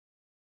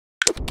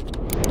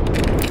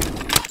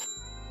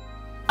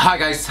Hi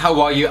guys,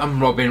 how are you?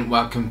 I'm Robin,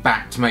 welcome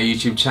back to my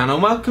YouTube channel.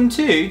 Welcome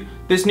to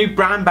this new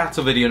brand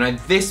battle video. Now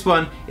this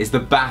one is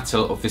the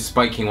battle of the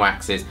spiking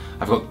waxes.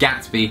 I've got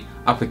Gatsby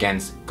up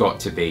against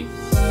Got2b.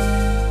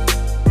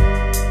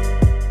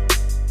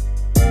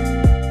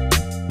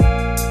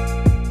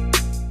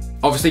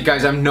 Obviously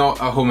guys, I'm not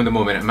at home at the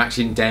moment. I'm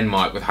actually in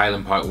Denmark with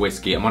Highland Park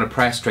Whiskey. I'm on a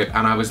press trip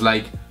and I was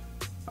like,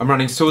 I'm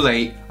running so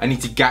late, I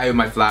need to get out of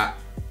my flat.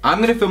 I'm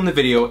gonna film the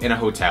video in a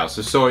hotel,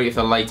 so sorry if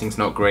the lighting's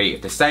not great,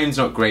 if the sound's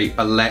not great,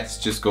 but let's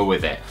just go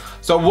with it.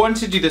 So I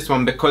wanted to do this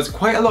one because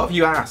quite a lot of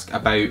you ask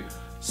about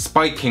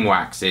spiking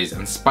waxes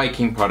and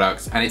spiking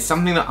products, and it's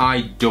something that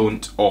I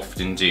don't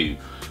often do.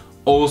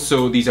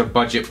 Also, these are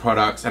budget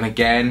products, and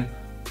again,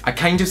 I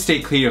kind of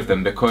stay clear of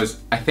them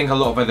because I think a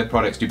lot of other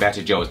products do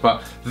better jobs,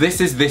 but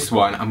this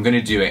one, I'm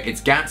gonna do it. It's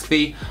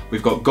Gatsby,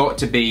 we've got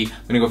Got2b,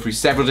 I'm gonna go through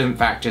several different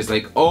factors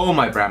like all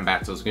my brand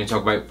battles. We're gonna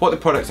talk about what the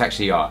products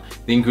actually are,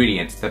 the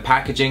ingredients, the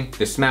packaging,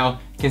 the smell,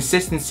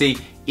 consistency,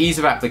 ease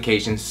of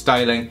application,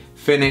 styling,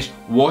 finish,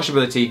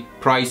 washability,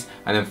 price,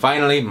 and then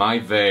finally my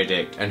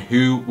verdict and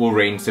who will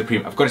reign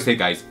supreme. I've got to say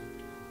guys,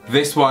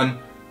 this one,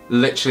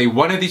 literally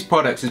one of these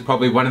products is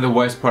probably one of the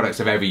worst products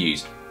I've ever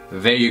used.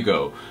 There you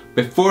go.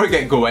 Before I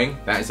get going,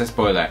 that is a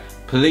spoiler.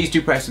 Please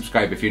do press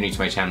subscribe if you're new to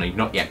my channel. You've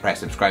not yet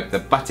pressed subscribe. The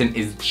button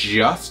is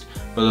just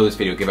below this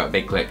video. Give it a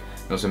big click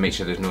and also make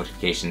sure those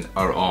notifications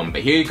are on.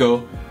 But here you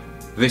go.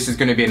 This is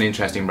going to be an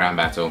interesting brand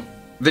battle.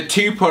 The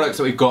two products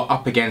that we've got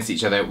up against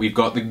each other, we've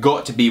got the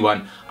Got2b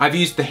one. I've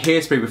used the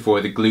hairspray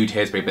before, the glued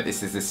hairspray, but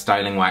this is the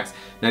styling wax.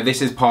 Now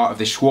this is part of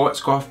the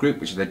Schwarzkopf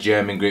group, which is a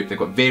German group. They've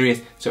got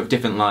various sort of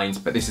different lines,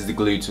 but this is the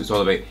glued, so it's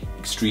all about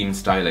extreme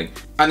styling.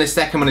 And the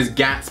second one is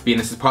Gatsby, and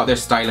this is part of their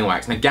styling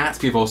wax. Now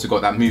Gatsby have also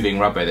got that moving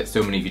rubber that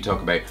so many of you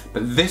talk about,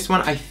 but this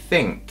one I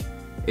think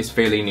is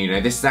fairly new. Now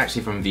this is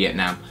actually from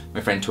Vietnam. My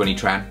friend Tony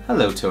Tran,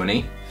 hello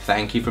Tony,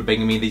 thank you for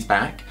bringing me these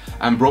back,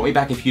 and brought me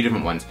back a few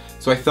different ones.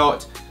 So I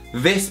thought,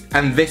 this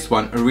and this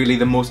one are really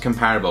the most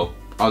comparable.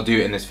 I'll do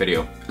it in this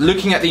video.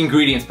 Looking at the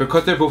ingredients,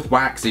 because they're both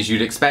waxes,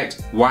 you'd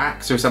expect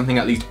wax or something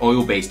at least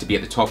oil-based to be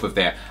at the top of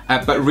there.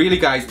 But really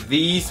guys,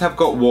 these have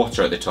got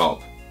water at the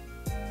top,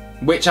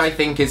 which I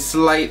think is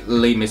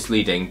slightly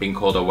misleading being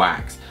called a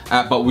wax.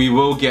 But we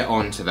will get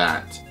on to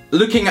that.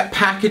 Looking at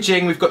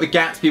packaging, we've got the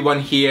Gatsby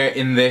one here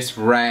in this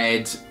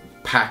red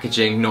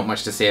packaging. Not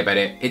much to say about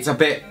it. It's a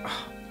bit,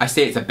 I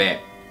say it's a bit.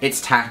 It's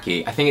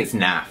tacky. I think it's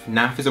naff.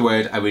 Naff is a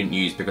word I wouldn't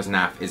use because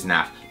naff is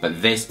naff, but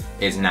this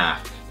is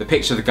naff. The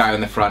picture of the guy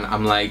on the front,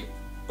 I'm like,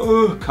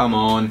 oh, come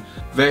on.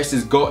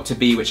 Versus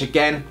Got2b, which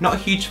again, not a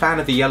huge fan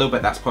of the yellow,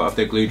 but that's part of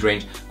their glued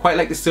range. Quite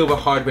like the silver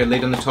hardware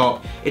lid on the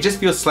top. It just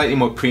feels slightly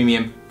more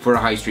premium for a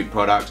high street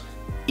product.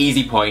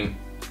 Easy point,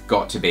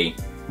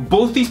 Got2b.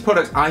 Both these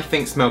products I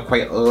think smell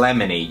quite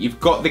lemony.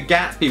 You've got the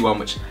Gatsby one,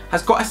 which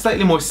has got a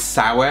slightly more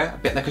sour, a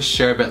bit like a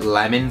sherbet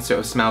lemon sort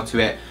of smell to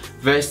it,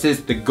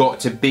 versus the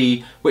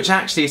Got2b, which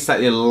actually is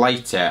slightly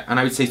lighter and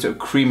I would say sort of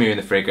creamier in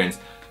the fragrance.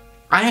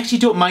 I actually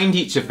don't mind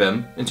each of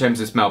them in terms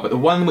of smell, but the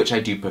one which I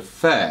do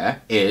prefer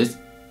is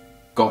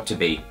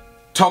Got2b.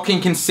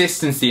 Talking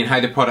consistency and how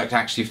the product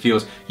actually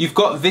feels, you've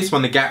got this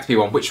one, the Gatsby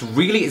one, which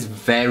really is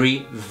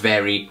very,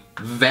 very,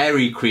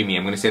 very creamy.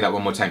 I'm going to say that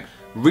one more time.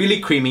 Really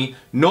creamy,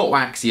 not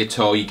waxy at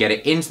all. You get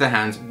it into the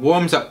hands,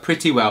 warms up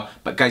pretty well,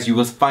 but guys, you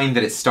will find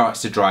that it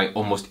starts to dry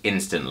almost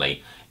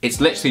instantly.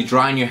 It's literally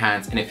dry in your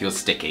hands and it feels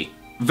sticky.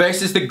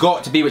 Versus the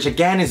Got2b, which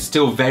again is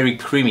still very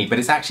creamy, but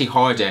it's actually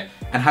harder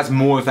and has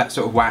more of that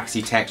sort of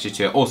waxy texture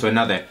to it. Also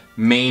another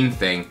main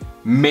thing,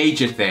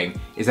 major thing,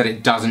 is that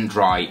it doesn't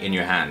dry in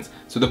your hands.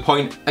 So the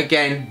point,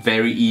 again,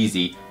 very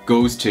easy,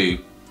 goes to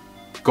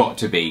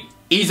Got2b.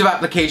 Ease of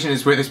application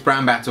is where this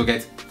brand battle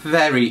gets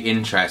very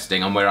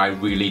interesting and where I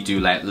really do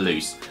let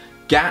loose.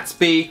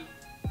 Gatsby,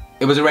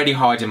 it was already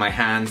hard in my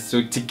hands,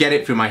 so to get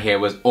it through my hair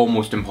was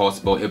almost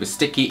impossible. It was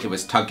sticky, it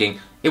was tugging,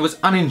 it was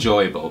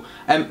unenjoyable.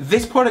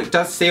 This product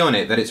does say on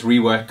it that it's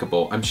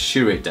reworkable, I'm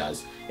sure it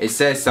does. It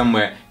says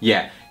somewhere,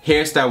 yeah,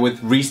 hairstyle with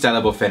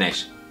restylable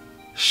finish.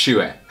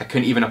 Sure, I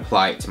couldn't even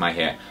apply it to my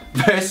hair.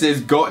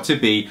 Versus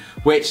Got2b,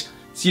 which,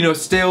 you know,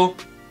 still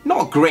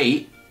not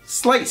great,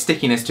 slight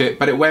stickiness to it,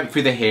 but it went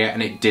through the hair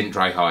and it didn't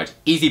dry hard.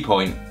 Easy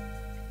point,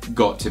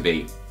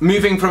 Got2b.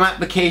 Moving from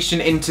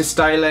application into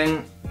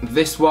styling,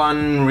 this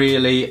one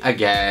really,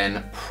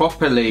 again,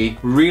 properly,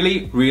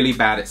 really, really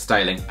bad at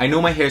styling. I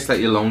know my hair is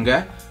slightly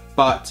longer,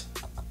 but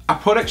a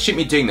product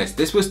shouldn't be doing this.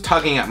 This was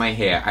tugging at my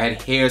hair. I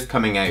had hairs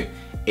coming out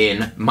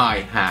in my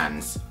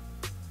hands.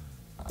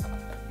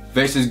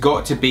 Versus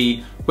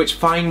Got2b, which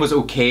fine was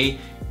okay,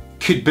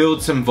 could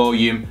build some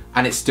volume,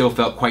 and it still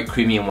felt quite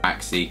creamy and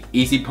waxy.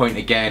 Easy point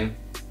again,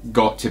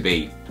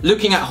 Got2b.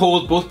 Looking at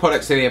hold, both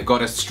products today have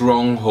got a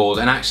strong hold,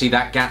 and actually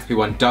that Gatsby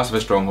one does have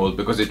a strong hold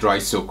because it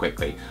dries so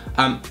quickly.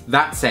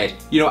 That said,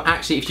 you know,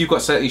 actually if you've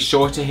got slightly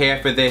shorter hair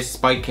for this,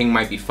 spiking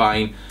might be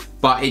fine,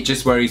 but it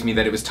just worries me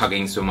that it was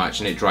tugging so much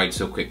and it dried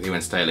so quickly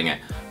when styling it.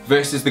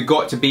 Versus the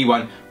Got2b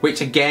one, which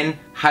again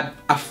had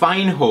a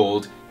fine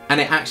hold, and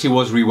it actually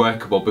was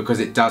reworkable because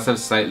it does have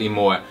slightly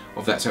more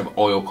of that sort of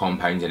oil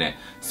compound in it.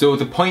 So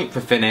the point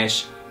for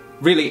finish,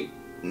 really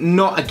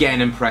Not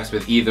again impressed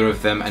with either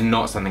of them, and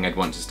not something I'd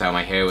want to style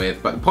my hair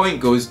with, but the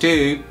point goes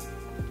to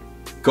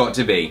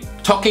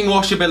Got2b. Talking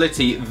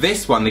washability,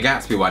 this one, the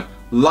Gatsby one,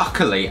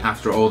 luckily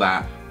after all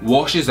that,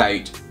 washes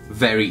out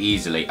very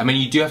easily. I mean,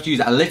 you do have to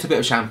use a little bit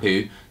of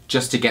shampoo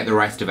just to get the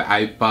rest of it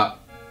out, but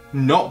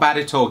not bad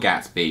at all,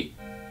 Gatsby.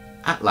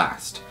 At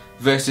last.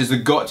 Versus the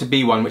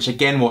Got2b one, which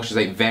again washes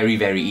out very,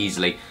 very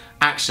easily.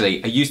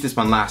 Actually, I used this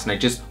one last and I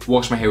just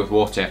washed my hair with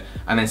water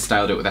and then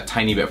styled it with a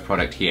tiny bit of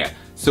product here.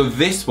 So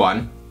this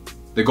one,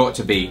 the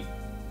Got2b,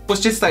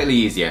 was just slightly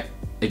easier.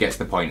 It gets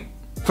the point.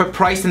 For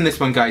pricing this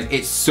one, guys,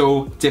 it's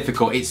so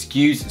difficult. It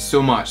skews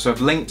so much. So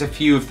I've linked a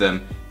few of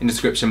them in the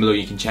description below.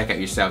 You can check out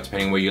yourself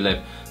depending on where you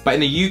live. But in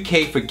the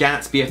UK for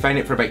Gatsby, I found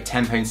it for about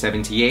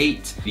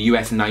 £10.78. The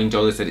US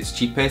 $9 at its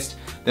cheapest.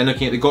 Then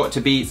looking at the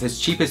Got2b, it's as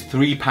cheap as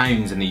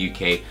 £3 in the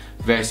UK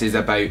versus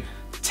about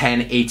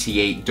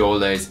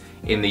 $10.88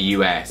 in the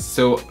US.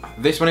 So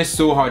this one is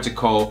so hard to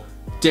call.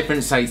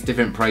 Different sites,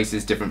 different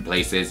prices, different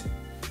places.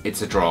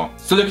 It's a draw.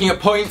 So looking at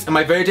points and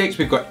my verdict,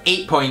 we've got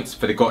 8 points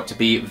for the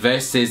Got2b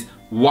versus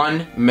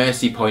 1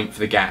 mercy point for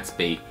the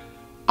Gatsby.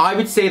 I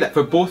would say that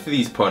for both of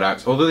these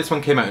products, although this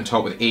one came out on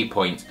top with 8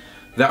 points,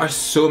 there are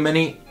so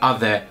many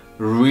other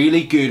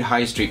really good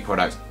high street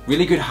products,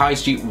 really good high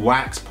street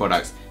wax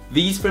products.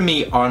 These for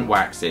me aren't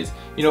waxes.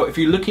 You know, if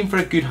you're looking for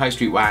a good high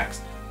street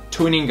wax,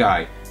 Toning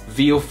Guy,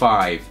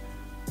 VO5,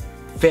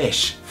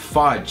 Fish,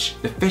 Fudge.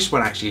 The Fish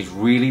one actually is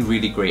really,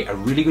 really great. A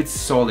really good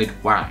solid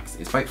wax.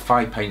 It's about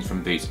 £5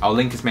 from Boots. I'll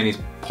link as many as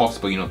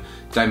possible, you know,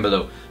 down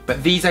below.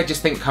 But these I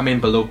just think come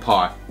in below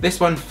par. This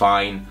one,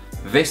 fine.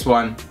 This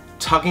one,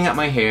 tugging at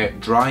my hair,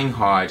 drying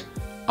hard,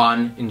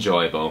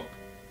 unenjoyable.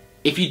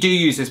 If you do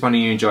use this one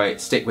and you enjoy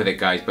it, stick with it,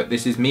 guys. But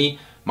this is me,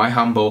 my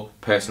humble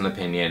personal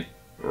opinion,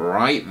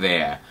 right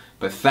there.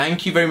 But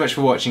thank you very much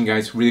for watching,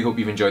 guys. Really hope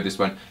you've enjoyed this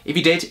one. If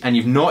you did and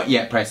you've not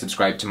yet pressed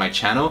subscribe to my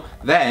channel,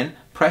 then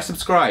press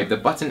subscribe. The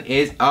button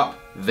is up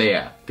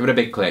there. Give it a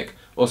big click.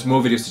 Also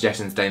more video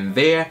suggestions down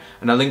there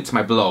and a link to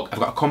my blog. I've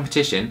got a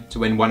competition to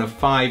win one of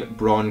 5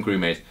 Braun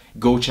groomers.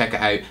 Go check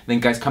it out. And then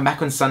guys, come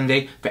back on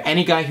Sunday. For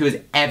any guy who has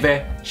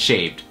ever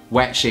shaved,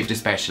 wet shaved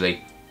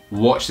especially,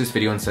 watch this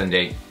video on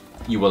Sunday.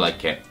 You will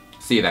like it.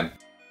 See you then.